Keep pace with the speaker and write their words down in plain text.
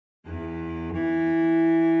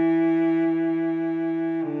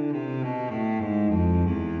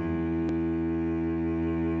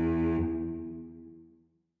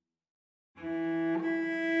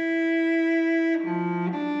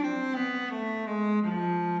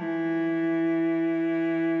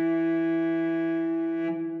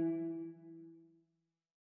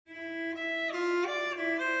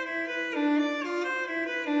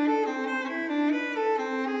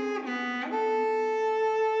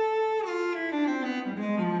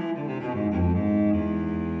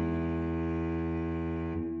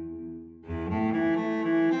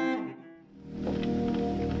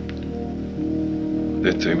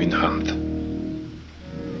cigarett i min hand.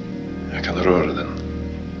 Jag kan röra den.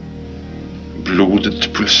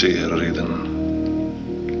 Blodet pulserar i den.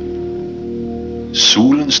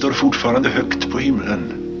 Solen står fortfarande högt på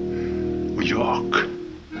himlen. Och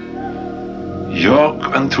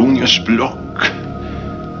jag, Antonius Block,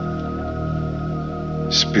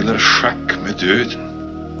 spelar schack med döden.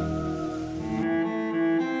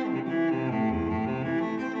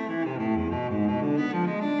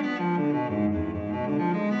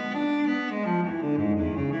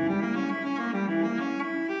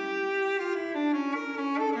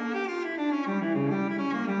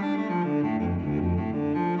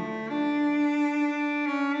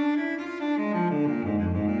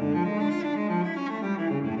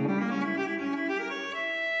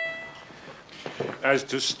 As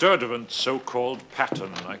to Sturtevant's so-called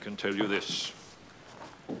pattern, I can tell you this.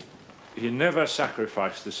 He never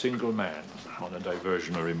sacrificed a single man on a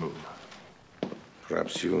diversionary move.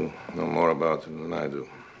 Perhaps you know more about him than I do.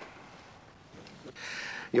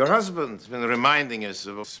 Your husband's been reminding us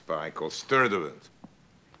of a spy called Sturtevant.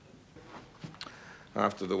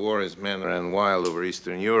 After the war, his men ran wild over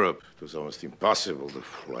Eastern Europe. It was almost impossible to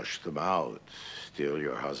flush them out. Still,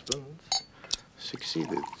 your husband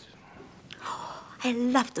succeeded. I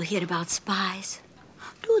love to hear about spies.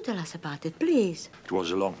 Do tell us about it, please. It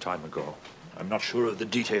was a long time ago. I'm not sure of the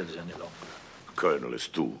details any longer. The colonel is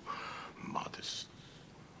too modest.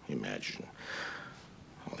 Imagine.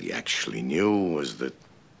 All he actually knew was that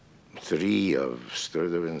 3 of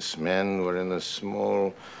Sturtevant's men were in a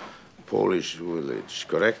small Polish village,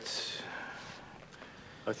 correct?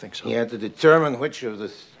 I think so. He had to determine which of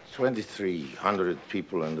the 2,300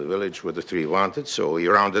 people in the village were the 3 wanted, so he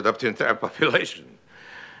rounded up the entire population.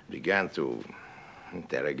 Began to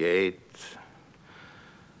interrogate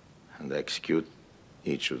and execute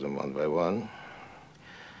each of them one by one.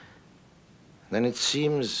 Then it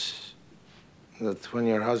seems that when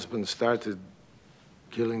your husband started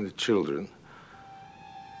killing the children,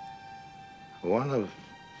 one of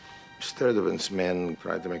Sturtevant's men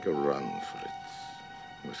tried to make a run for it.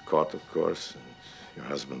 He was caught, of course, and your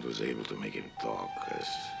husband was able to make him talk as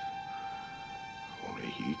only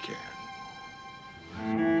he can.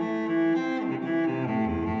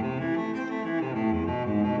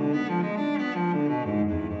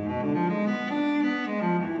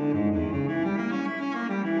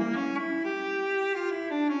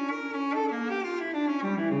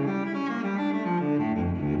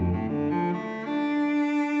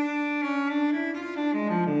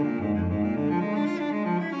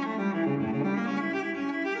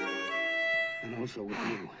 Also with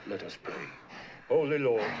you, let us pray. Holy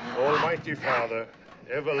Lord, Almighty Father,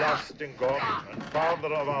 everlasting God, and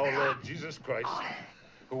Father of our Lord Jesus Christ,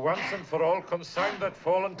 who once and for all consigned that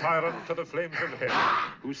fallen tyrant to the flames of hell,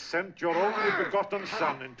 who sent your only begotten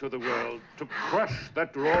Son into the world to crush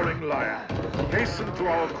that roaring lion, hasten to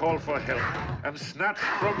our call for help, and snatch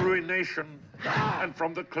from ruination and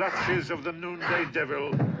from the clutches of the noonday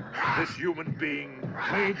devil this human being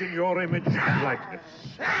made in your image and likeness.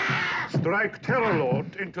 Strike terror,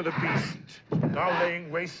 Lord, into the beast, now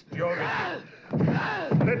laying waste your image.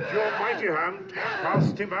 Let your mighty hand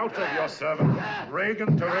cast him out of your servant,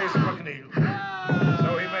 Regan Therese MacNeil,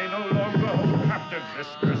 so he may no longer hold captive this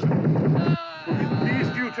prisoner, whom it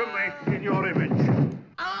pleased you to make in your image,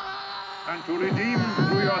 and to redeem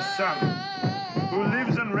through your Son, who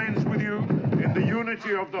lives and reigns with you in the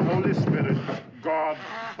unity of the Holy Spirit, God,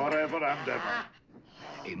 forever and ever.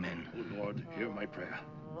 Amen. O Lord, hear my prayer.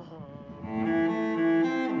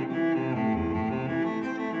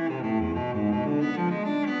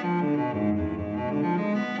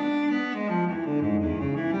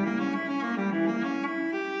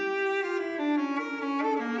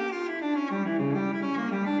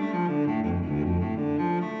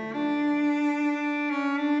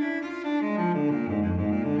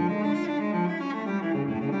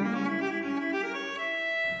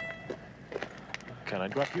 Can I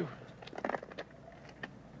drop you?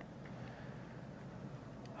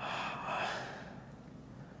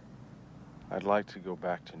 I'd like to go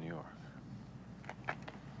back to New York.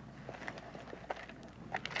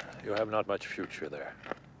 You have not much future there.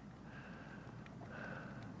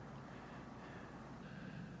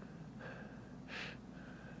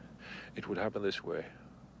 It would happen this way.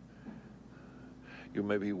 You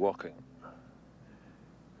may be walking.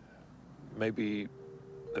 Maybe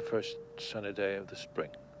the first sunny day of the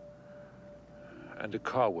spring. And a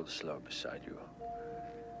car will slow beside you.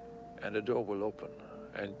 And a door will open.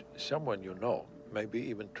 And someone you know, maybe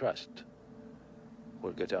even trust,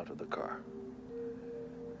 will get out of the car.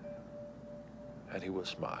 And he will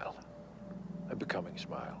smile, a becoming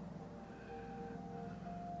smile.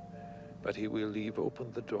 But he will leave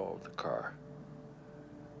open the door of the car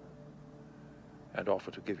and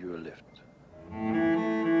offer to give you a lift.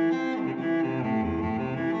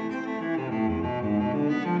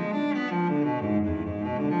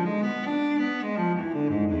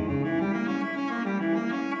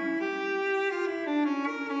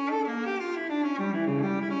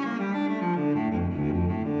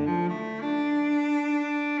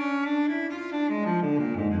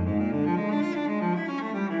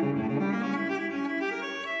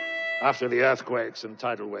 After the earthquakes and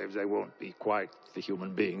tidal waves, they won't be quite the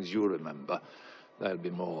human beings you remember. They'll be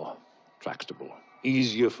more tractable,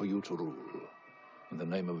 easier for you to rule, in the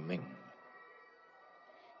name of Ming.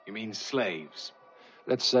 You mean slaves?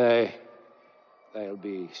 Let's say they'll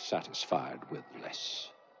be satisfied with less.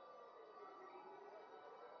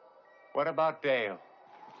 What about Dale?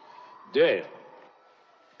 Dale,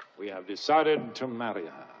 we have decided to marry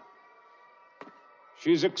her.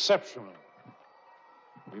 She's exceptional.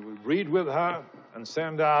 We will breed with her and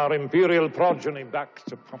send our imperial progeny back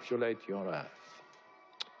to populate your Earth.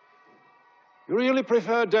 You really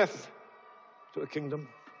prefer death to a kingdom?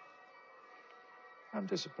 I'm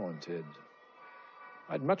disappointed.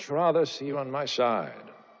 I'd much rather see you on my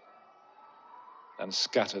side than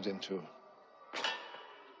scattered into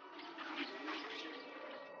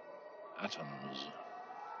atoms.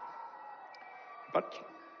 But,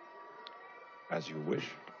 as you wish.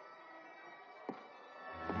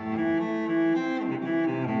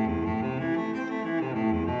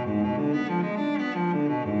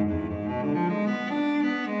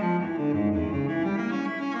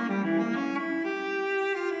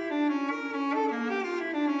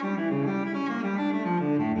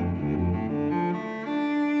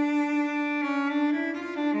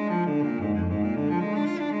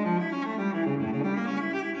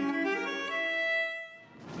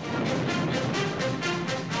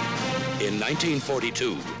 In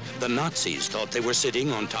 1942, the Nazis thought they were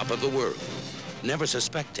sitting on top of the world, never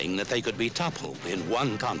suspecting that they could be toppled in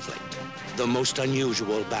one conflict, the most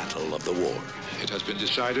unusual battle of the war. It has been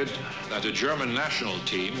decided that a German national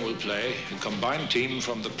team will play a combined team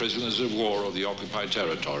from the prisoners of war of the occupied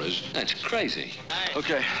territories. That's crazy.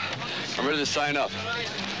 Okay, I'm ready to sign up.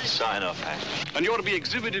 Sign up, eh? And you ought to be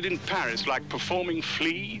exhibited in Paris like performing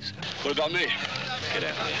fleas. What about me? Get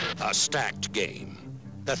out of here. A stacked game.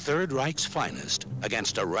 The Third Reich's finest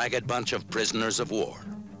against a ragged bunch of prisoners of war.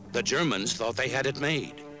 The Germans thought they had it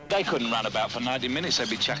made. They couldn't run about for 90 minutes. They'd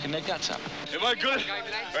be chucking their guts up. Am I good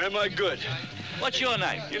or am I good? What's your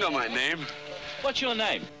name? You know my name. What's your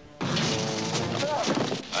name?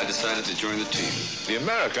 I decided to join the team. The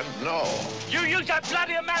American? No. You use that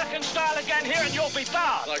bloody American style again here and you'll be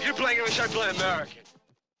barred. Look, you're playing English, I play American.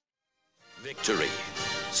 Victory,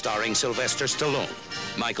 starring Sylvester Stallone,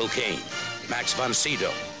 Michael Caine, Max von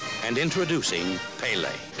Sydow, and introducing Pele.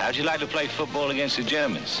 How'd you like to play football against the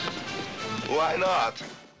Germans? Why not?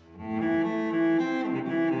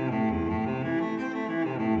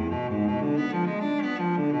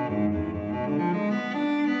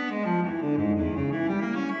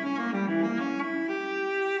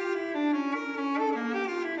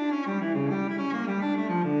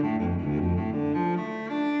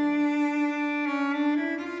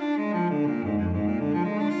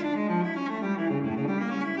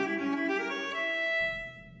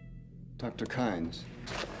 Dr. Kynes,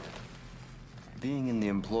 being in the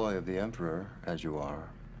employ of the Emperor, as you are,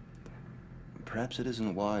 perhaps it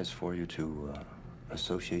isn't wise for you to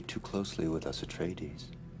associate too closely with us Atreides.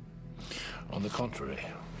 On the contrary,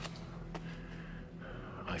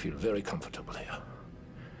 I feel very comfortable here.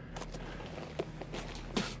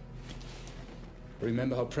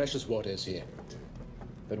 Remember how precious water is here.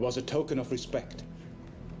 That was a token of respect.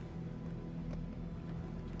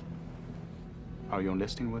 Are you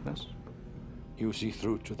enlisting with us? You see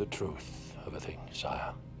through to the truth of a thing,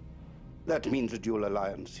 sire. That means a dual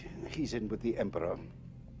alliance. He's in with the Emperor.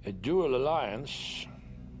 A dual alliance,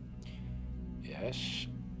 yes,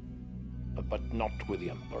 but not with the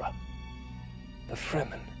Emperor. The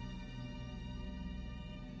Fremen.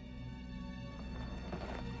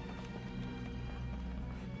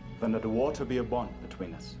 Then let the water be a bond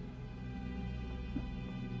between us.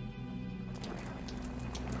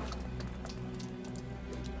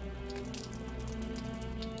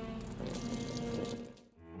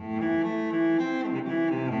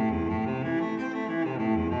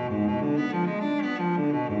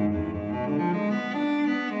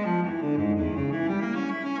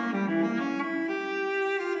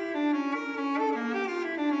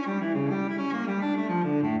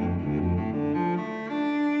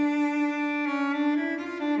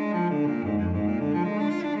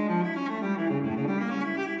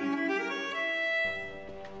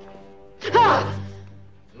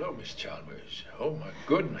 Hello, Miss Chalmers. Oh, my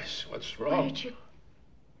goodness. What's wrong? Why aren't you...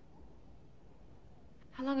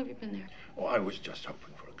 How long have you been there? Oh, I was just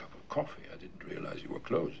hoping for a cup of coffee. I didn't realize you were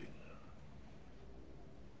closing.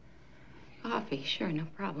 Coffee, sure, no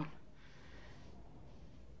problem.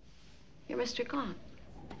 You're Mr. Gaunt.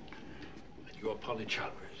 And you're Polly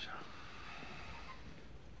Chalmers.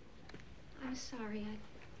 I'm sorry, I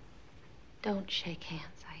don't shake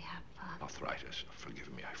hands. I have, Arthritis.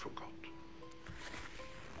 Forgive me, I forgot.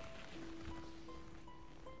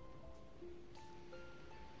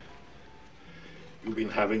 You've been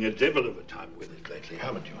having a devil of a time with it lately,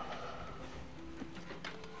 haven't you?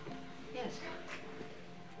 Yes.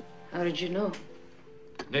 How did you know?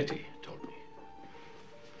 Nettie told me.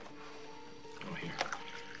 Oh, here.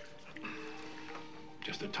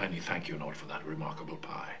 Just a tiny thank you note for that remarkable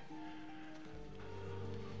pie.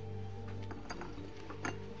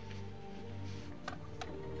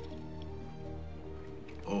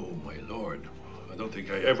 Oh, my Lord. I don't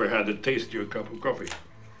think I ever had a tastier cup of coffee.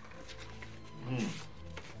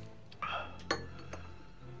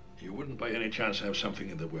 You wouldn't by any chance have something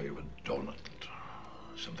in the way of a donut?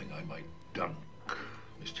 Something I might dunk,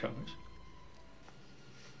 Miss Chalmers?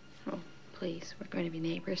 Oh, please. We're going to be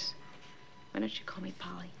neighbors. Why don't you call me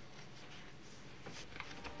Polly?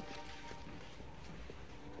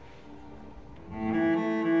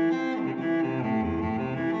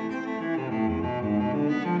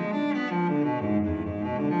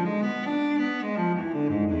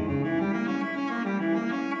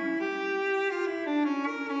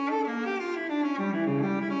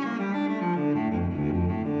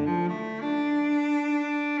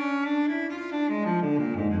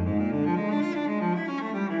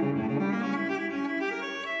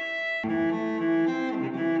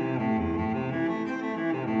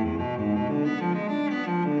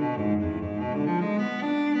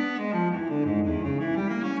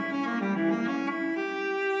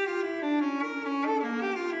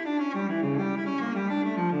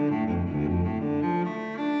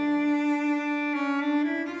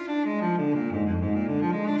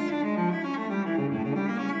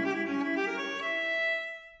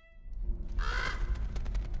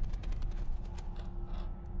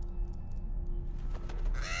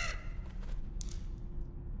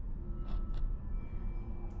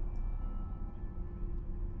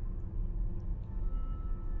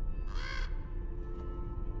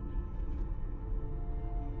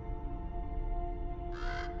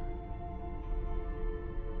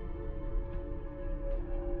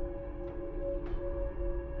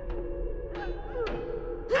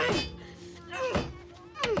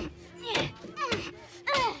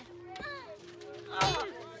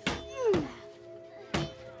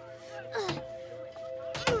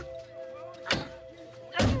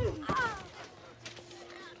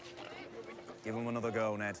 Give him another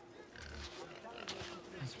go, Ned.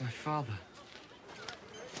 That's my father.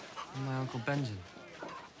 And my Uncle Benjamin.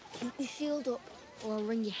 Keep your shield up, or I'll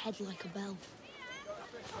ring your head like a bell.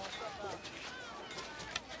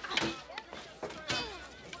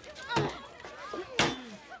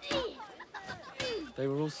 They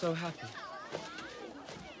were all so happy.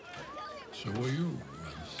 So were you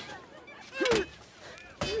once.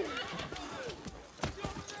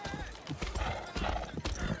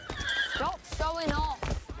 Stop showing off!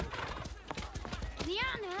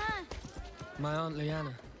 Liana! My Aunt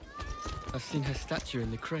Liana. I've seen her statue in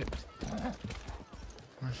the crypt.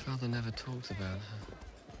 My father never talked about her.